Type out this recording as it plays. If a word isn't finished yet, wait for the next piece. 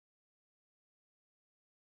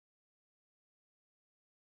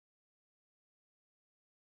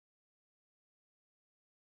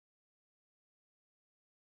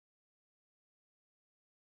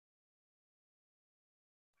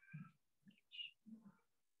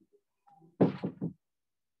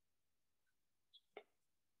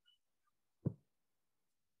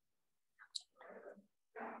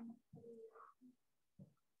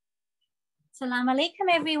Assalamu alaikum,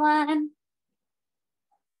 everyone.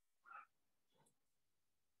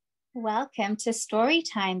 Welcome to Story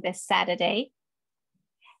Time this Saturday.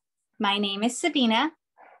 My name is Sabina,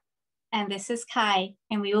 and this is Kai,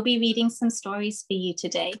 and we will be reading some stories for you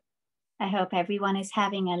today. I hope everyone is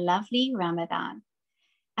having a lovely Ramadan.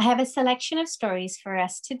 I have a selection of stories for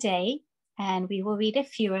us today, and we will read a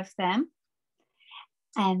few of them.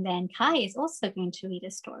 And then Kai is also going to read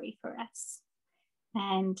a story for us.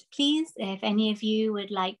 And please, if any of you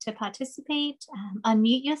would like to participate,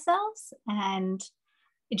 unmute yourselves and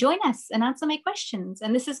join us and answer my questions.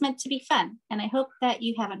 And this is meant to be fun. And I hope that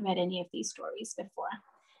you haven't read any of these stories before.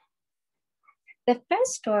 The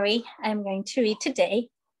first story I'm going to read today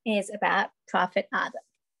is about Prophet Adam.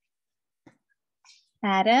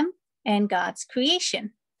 Adam and God's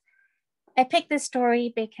creation. I picked this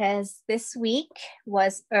story because this week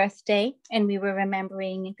was Earth Day and we were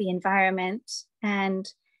remembering the environment. And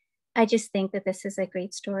I just think that this is a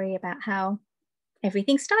great story about how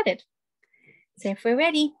everything started. So if we're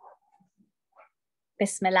ready,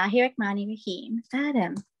 Bismillahirrahmanirrahim,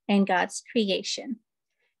 Adam and God's creation.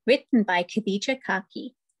 Written by Khadijah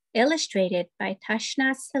Khaki, illustrated by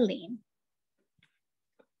Tashna Salim.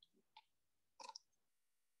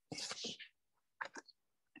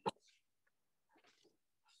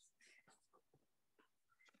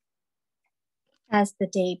 As the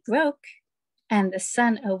day broke and the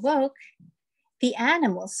sun awoke, the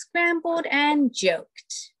animals scrambled and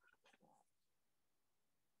joked.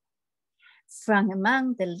 From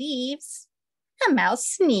among the leaves, a mouse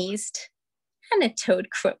sneezed and a toad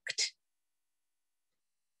croaked.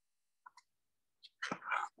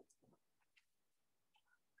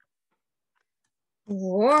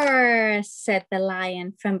 Roar, said the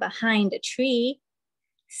lion from behind a tree.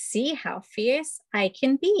 See how fierce I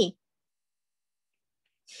can be.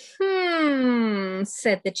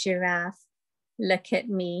 Said the giraffe. Look at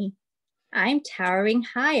me. I'm towering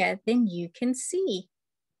higher than you can see.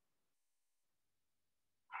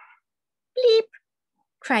 Bleep,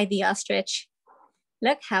 cried the ostrich.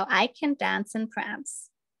 Look how I can dance and prance.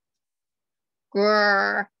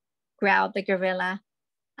 Grrr, growled the gorilla.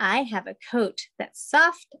 I have a coat that's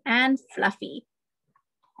soft and fluffy.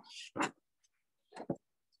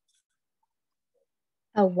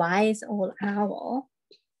 A wise old owl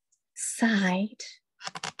sighed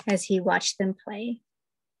as he watched them play.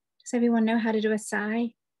 Does everyone know how to do a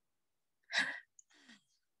sigh?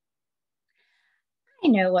 I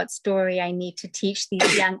know what story I need to teach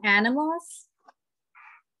these young animals.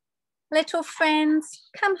 Little friends,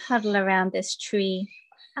 come huddle around this tree.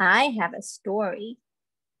 I have a story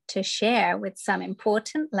to share with some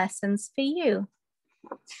important lessons for you.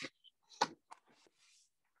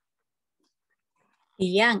 The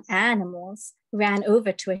young animals ran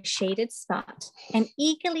over to a shaded spot and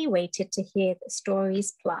eagerly waited to hear the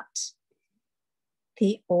story's plot.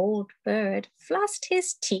 The old bird flossed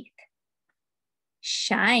his teeth,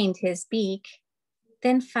 shined his beak,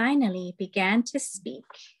 then finally began to speak.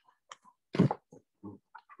 Do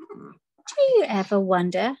you ever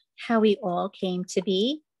wonder how we all came to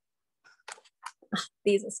be? Oh,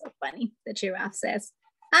 these are so funny, the giraffe says.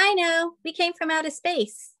 I know, we came from outer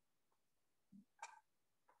space.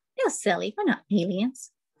 No, silly, we're not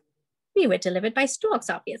aliens. We were delivered by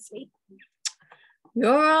storks, obviously.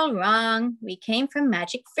 You're all wrong. We came from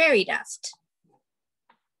magic fairy dust.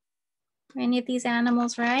 Are any of these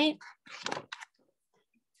animals right?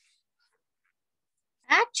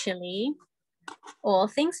 Actually, all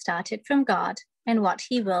things started from God and what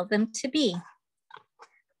he willed them to be.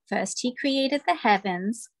 First, he created the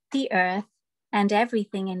heavens, the earth, and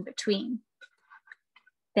everything in between.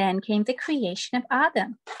 Then came the creation of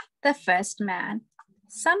Adam, the first man,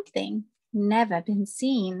 something never been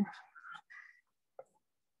seen.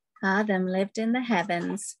 Adam lived in the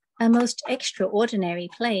heavens, a most extraordinary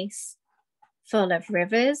place, full of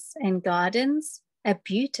rivers and gardens, a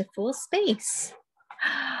beautiful space.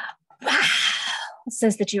 Wow,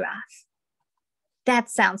 says the giraffe. That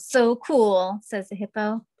sounds so cool, says the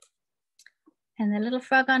hippo. And the little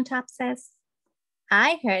frog on top says,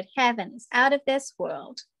 I heard heaven is out of this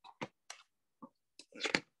world.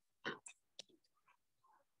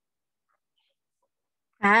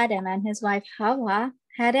 Adam and his wife Hawa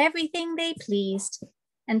had everything they pleased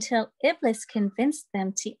until Iblis convinced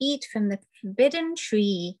them to eat from the forbidden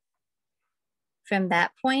tree. From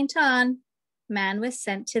that point on, man was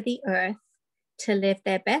sent to the earth to live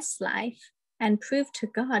their best life and prove to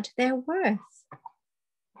God their worth.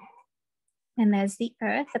 And there's the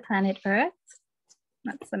earth, the planet Earth.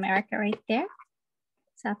 That's America right there,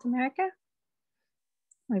 South America.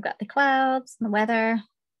 We've got the clouds, the weather,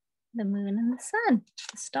 the moon and the sun,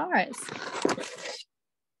 the stars.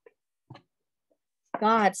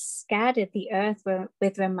 God scattered the earth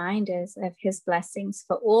with reminders of his blessings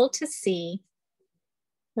for all to see,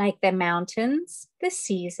 like the mountains, the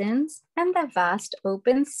seasons, and the vast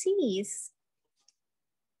open seas.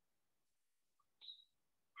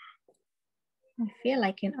 I feel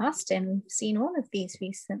like in Austin, we've seen all of these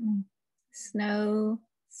recently. Snow,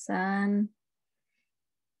 sun.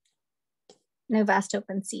 No vast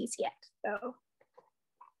open seas yet, though.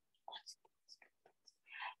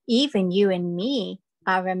 Even you and me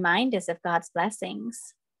are reminders of God's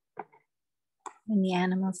blessings. When the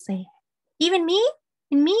animals say, even me,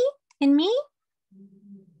 and me, and me.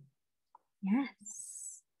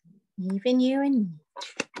 Yes, even you and me.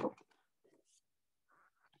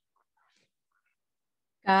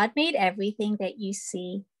 God made everything that you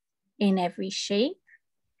see in every shape,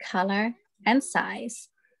 color, and size.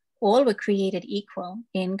 All were created equal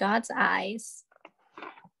in God's eyes.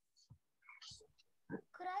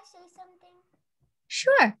 Could I say something?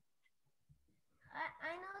 Sure.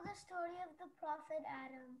 I know the story of the prophet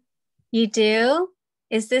Adam. You do?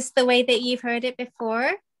 Is this the way that you've heard it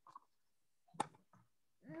before?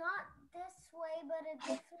 Not this way, but a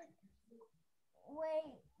different way.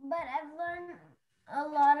 But I've learned a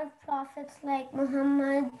lot of prophets like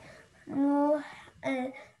Muhammad, Nuh,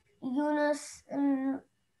 Yunus, and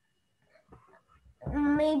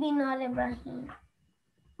maybe not Ibrahim.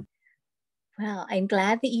 Well, I'm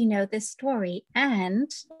glad that you know this story, and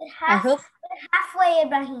Halfway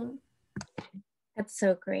Ibrahim. That's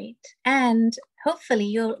so great. And hopefully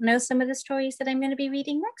you'll know some of the stories that I'm going to be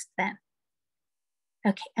reading next then.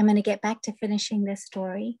 Okay, I'm going to get back to finishing this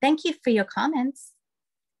story. Thank you for your comments.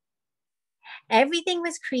 Everything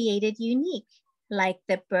was created unique, like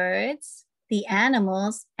the birds, the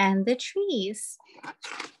animals, and the trees.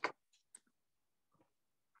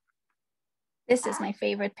 This is my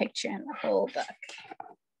favorite picture in the whole book.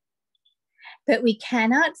 But we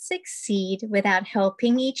cannot succeed without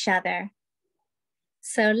helping each other.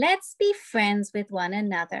 So let's be friends with one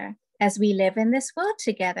another as we live in this world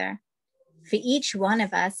together. For each one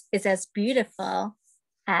of us is as beautiful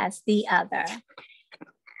as the other.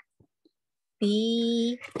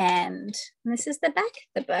 The end. And this is the back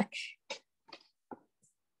of the book.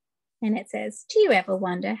 And it says, do you ever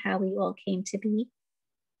wonder how we all came to be?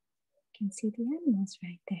 You can see the animals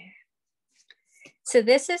right there. So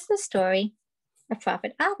this is the story of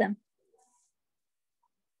Prophet Adam.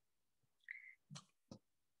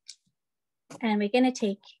 And we're going to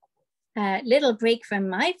take a little break from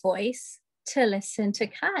my voice to listen to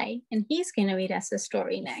Kai, and he's going to read us a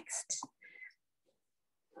story next.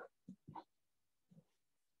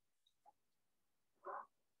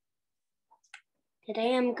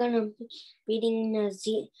 Today I'm going to be reading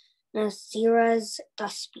Nasira's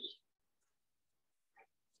Tasbih.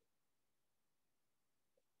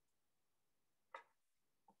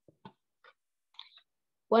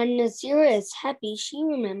 When Nasira is happy, she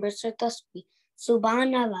remembers her Tasbih.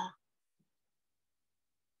 Subhanallah.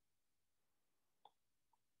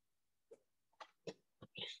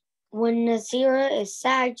 When Nasira is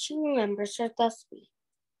sad, she remembers her Tasbih.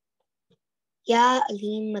 Ya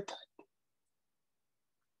Ali Madad.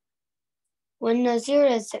 When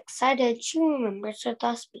Nasira is excited, she remembers her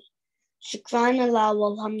Tasbih. Shukran Allah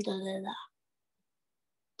walhamdulillah.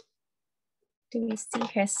 Do we see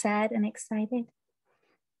her sad and excited?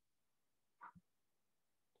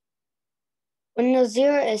 When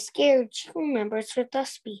Nasira is scared, she remembers her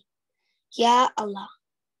Tasbih. Ya Allah.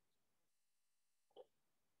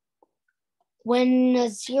 When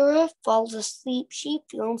Nasira falls asleep, she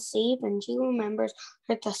feels safe and she remembers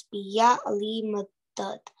her Tasbih. Ya Ali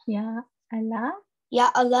Madad. Ya Allah. Ya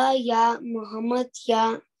Allah, Ya Muhammad,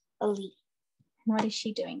 Ya Ali. What is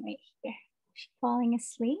she doing right here? Is she falling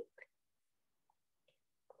asleep?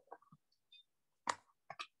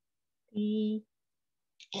 The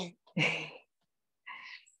end.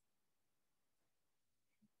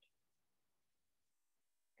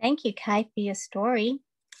 Thank you, Kai, for your story.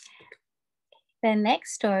 The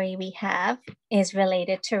next story we have is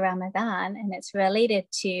related to Ramadan, and it's related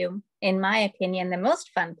to, in my opinion, the most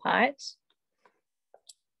fun part,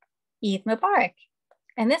 Eid Mubarak.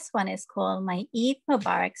 And this one is called My Eid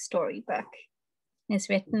Mubarak Storybook. It's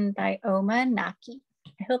written by Omer Naqi.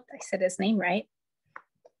 I hope I said his name right.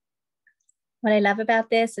 What I love about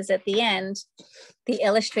this is at the end, the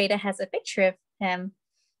illustrator has a picture of him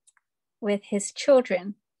with his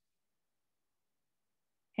children.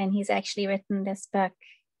 And he's actually written this book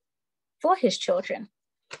for his children.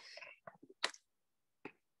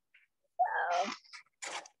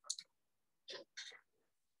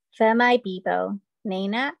 So, for my Bibo,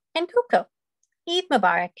 Nena, and Coco, Eid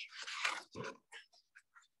Mubarak.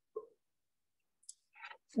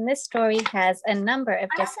 And this story has a number of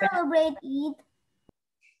different... I celebrate Eid.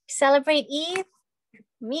 Celebrate Eid?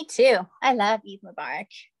 Me too. I love Eid Mubarak.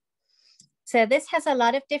 So this has a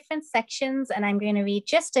lot of different sections, and I'm going to read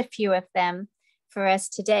just a few of them for us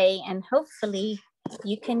today, and hopefully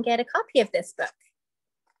you can get a copy of this book.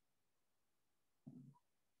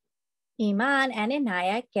 Iman and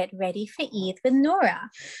Inaya get ready for Eid with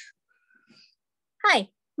Noura. Hi,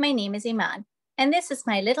 my name is Iman, and this is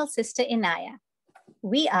my little sister Inaya.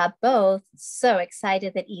 We are both so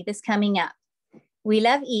excited that Eid is coming up. We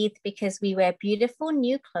love Eid because we wear beautiful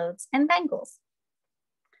new clothes and bangles.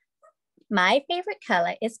 My favorite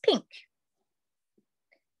color is pink,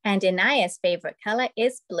 and Inaya's favorite color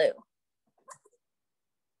is blue.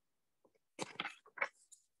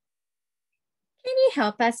 Can you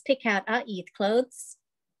help us pick out our Eid clothes?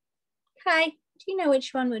 Kai, do you know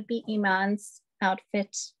which one would be Iman's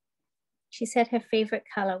outfit? She said her favorite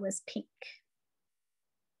color was pink.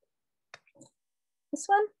 This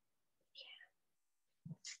one?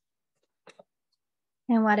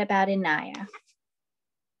 Yeah. And what about Inaya?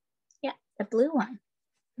 Yeah, the blue one.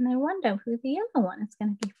 And I wonder who the yellow one is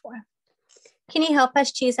going to be for. Can you help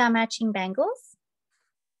us choose our matching bangles?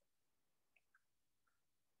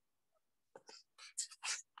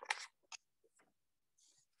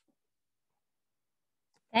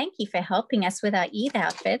 Thank you for helping us with our Eid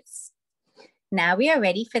outfits. Now we are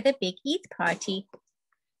ready for the big Eid party.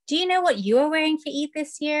 Do you know what you are wearing for Eid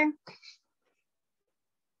this year?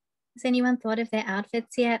 Has anyone thought of their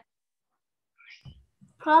outfits yet?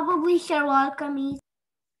 Probably shalwar kameez.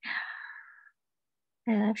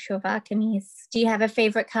 I love shalwar kameez. Do you have a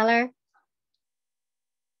favorite color?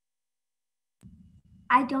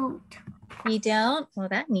 I don't. You don't? Well,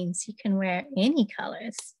 that means you can wear any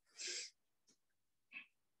colors.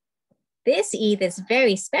 This Eid is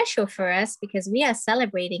very special for us because we are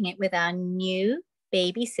celebrating it with our new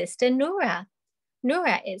baby sister, Noura.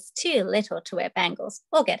 Noura is too little to wear bangles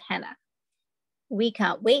or get henna. We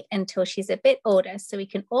can't wait until she's a bit older so we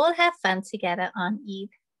can all have fun together on Eid.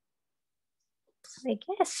 I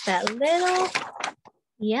guess that little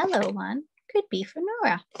yellow one could be for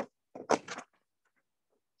Noura.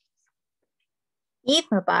 Eid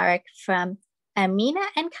Mubarak from Amina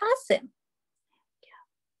and Qasim.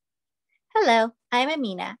 Hello, I'm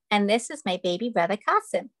Amina, and this is my baby brother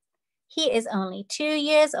Qasim. He is only 2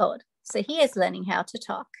 years old, so he is learning how to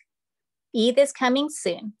talk. Eid is coming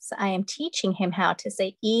soon, so I am teaching him how to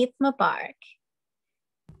say Eid Mubarak.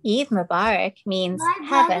 Eid Mubarak means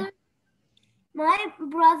heaven. My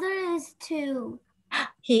brother is 2.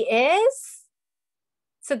 He is?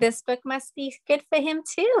 So this book must be good for him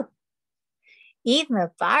too. Eid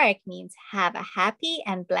Mubarak means have a happy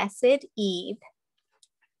and blessed Eid.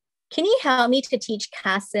 Can you help me to teach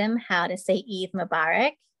Qasim how to say Eid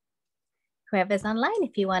Mubarak? Whoever's online,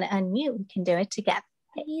 if you want to unmute, we can do it together.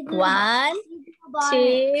 Okay. 1,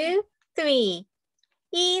 2, 3.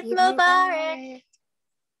 Eid Mubarak.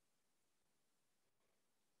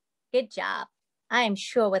 Good job. I am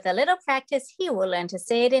sure with a little practice, he will learn to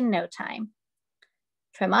say it in no time.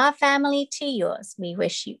 From our family to yours, we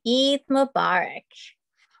wish you Eid Mubarak.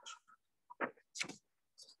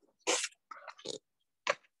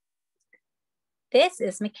 This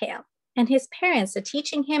is Mikhail, and his parents are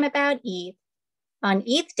teaching him about Eid. On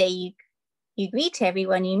Eid day, you greet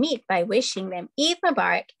everyone you meet by wishing them Eid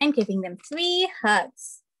Mubarak and giving them 3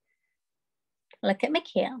 hugs. Look at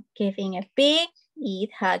Mikhail giving a big Eid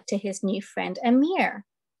hug to his new friend Amir.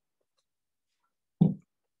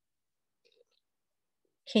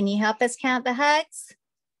 Can you help us count the hugs?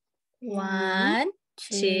 1,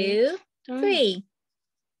 2, 3.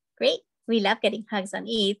 Great. We love getting hugs on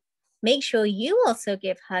Eid. Make sure you also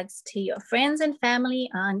give hugs to your friends and family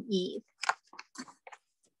on Eid.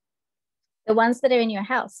 The ones that are in your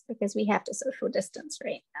house, because we have to social distance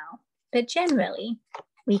right now. But generally,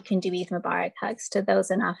 we can do Eid Mubarak hugs to those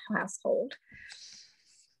in our household.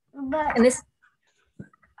 But and this,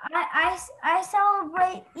 I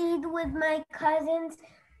celebrate Eid with my cousins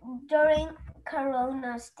during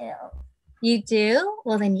Corona still. You do?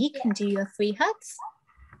 Well, then you can do your 3 hugs.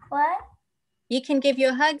 What? You can give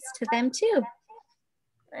your hugs to them too.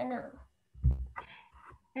 I know.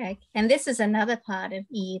 Okay. And this is another part of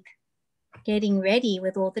Eid, getting ready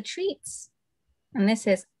with all the treats. And this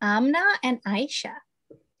is Amna and Aisha.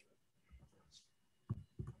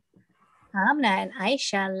 Amna and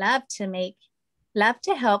Aisha love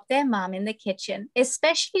to help their mom in the kitchen,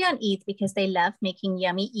 especially on Eid because they love making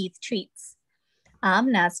yummy Eid treats.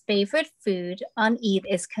 Amna's favorite food on Eid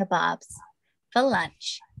is kebabs for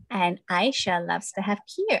lunch, and Aisha loves to have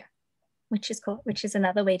kheer, which is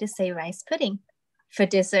another way to say rice pudding, for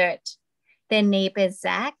dessert. Their neighbors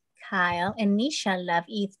Zach, Kyle, and Nisha love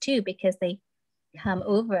Eid too because they come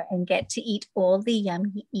over and get to eat all the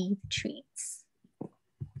yummy Eid treats.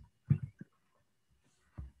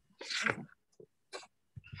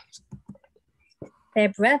 Their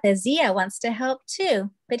brother Zia wants to help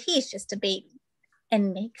too, but he's just a baby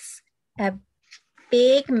and makes a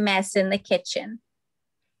big mess in the kitchen.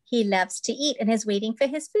 He loves to eat and is waiting for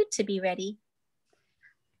his food to be ready.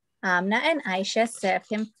 Amna and Aisha serve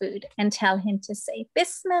him food and tell him to say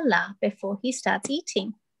Bismillah before he starts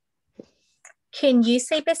eating. Can you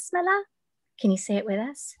say Bismillah? Can you say it with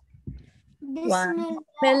us?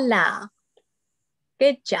 Bismillah.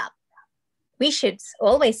 Good job. We should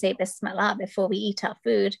always say Bismillah before we eat our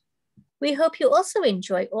food. We hope you also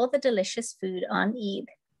enjoy all the delicious food on Eid.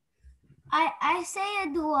 I say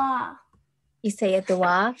a dua. You say a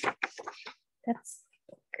dua? That's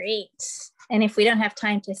great. And if we don't have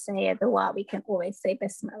time to say a dua, we can always say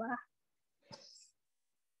Bismillah.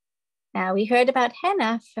 Now we heard about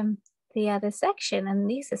henna from the other section, and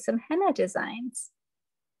these are some henna designs.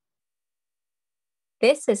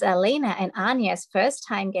 This is Elena and Anya's first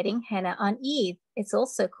time getting henna on Eid. It's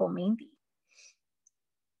also called Mehndi.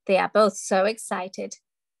 They are both so excited.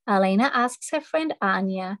 Elena asks her friend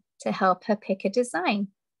Anya to help her pick a design.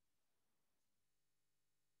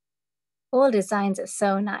 All designs are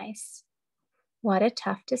so nice. What a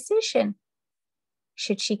tough decision.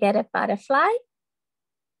 Should she get a butterfly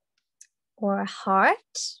or a heart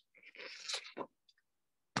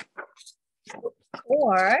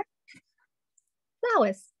or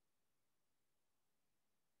flowers?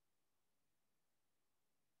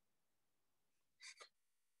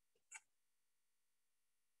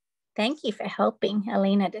 Thank you for helping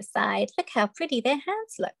Elena decide. Look how pretty their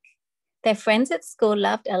hands look. Their friends at school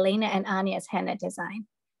loved Elena and Anya's henna design.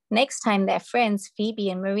 Next time their friends Phoebe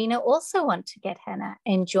and Marina also want to get henna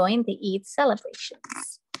and join the Eid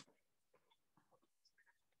celebrations.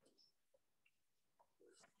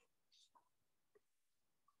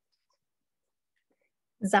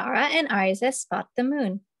 Zara and Arza spot the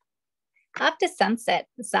moon. After sunset,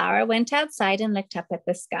 Zara went outside and looked up at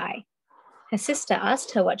the sky. Her sister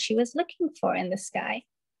asked her what she was looking for in the sky.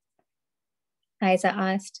 Arza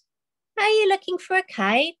asked, "Are you looking for a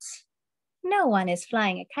kite? No one is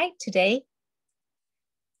flying a kite today."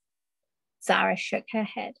 Zara shook her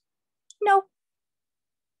head. "No."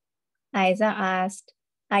 Arza asked,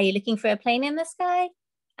 "Are you looking for a plane in the sky?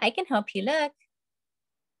 I can help you look."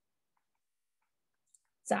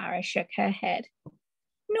 Zara shook her head.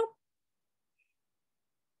 "Nope."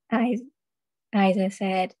 Arza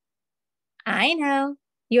said, "I know.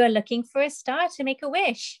 You are looking for a star to make a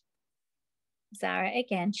wish." Zara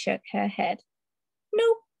again shook her head.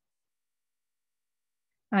 "Nope."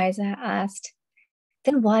 Arza asked,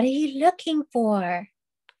 "Then what are you looking for?"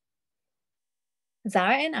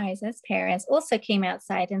 Zara and Arza's parents also came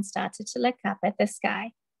outside and started to look up at the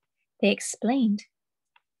sky. They explained,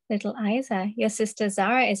 "Little Arza, your sister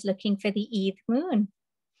Zara is looking for the Eid moon.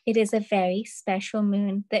 It is a very special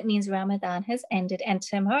moon that means Ramadan has ended and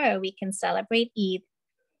tomorrow we can celebrate Eid."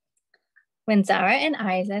 When Zara and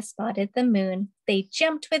Arza spotted the moon, they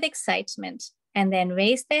jumped with excitement and then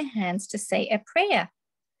raised their hands to say a prayer.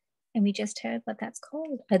 And we just heard what that's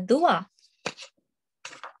called, a dua.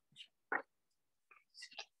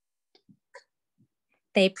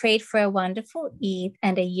 They prayed for a wonderful Eid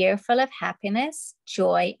and a year full of happiness,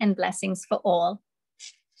 joy, and blessings for all.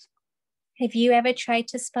 Have you ever tried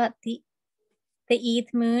to spot the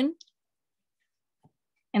Eid moon?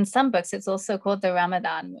 In some books, it's also called the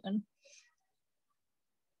Ramadan moon.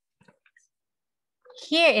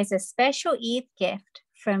 Here is a special Eid gift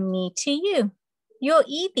from me to you, your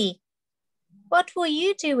Eidi. What will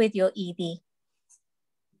you do with your Eidi?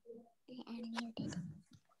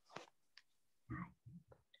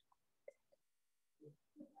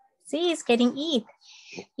 See, he's getting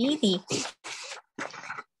Eidi.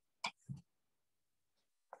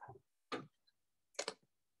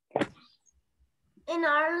 In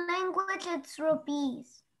our language, it's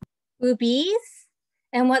rupees. Rupees?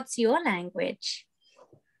 And what's your language?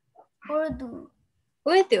 Urdu.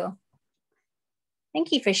 Urdu.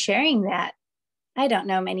 Thank you for sharing that. I don't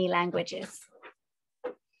know many languages,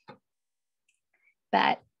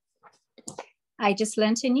 but I just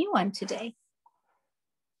learned a new one today.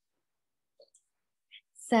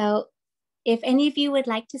 So if any of you would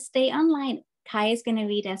like to stay online, Kai is going to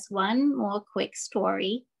read us one more quick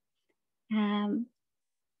story, and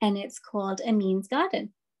it's called Amin's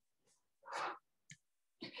Garden.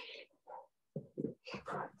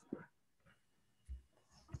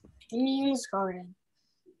 Amin's Garden.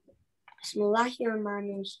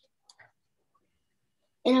 Bismillahirrahmanirrahim.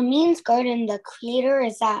 In Amin's garden, the creator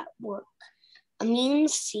is at work. Amin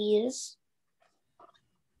sees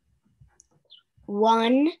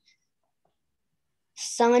 1,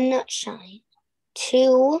 sunshine.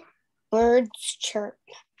 2, birds chirp.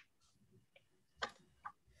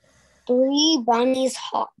 3, bunnies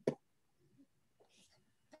hop.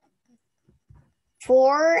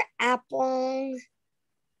 4, apples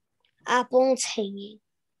hanging.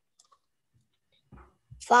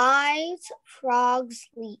 5, frogs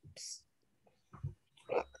leaps.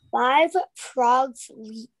 5 frogs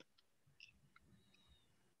leap.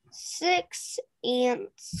 6,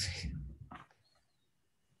 ants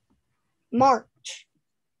march.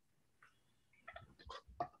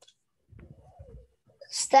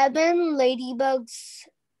 7, ladybugs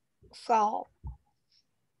fall.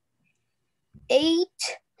 8,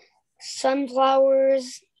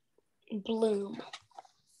 sunflowers bloom.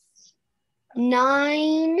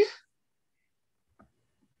 9,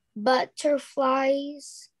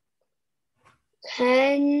 butterflies.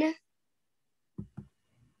 10,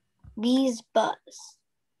 bees buzz.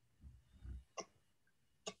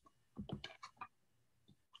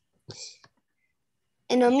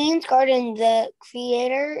 In Amin's garden, the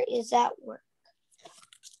creator is at work.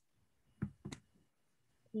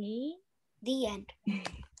 Okay. The end.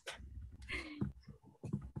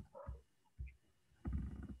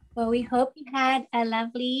 Well, we hope you had a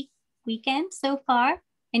lovely weekend so far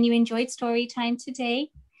and you enjoyed story time today,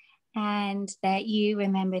 and that you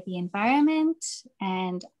remember the environment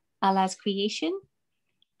and Allah's creation,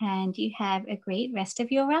 and you have a great rest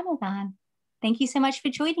of your Ramadan. Thank you so much for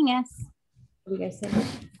joining us. Thank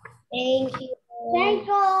you. Thank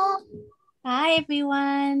you. Bye,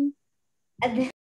 everyone.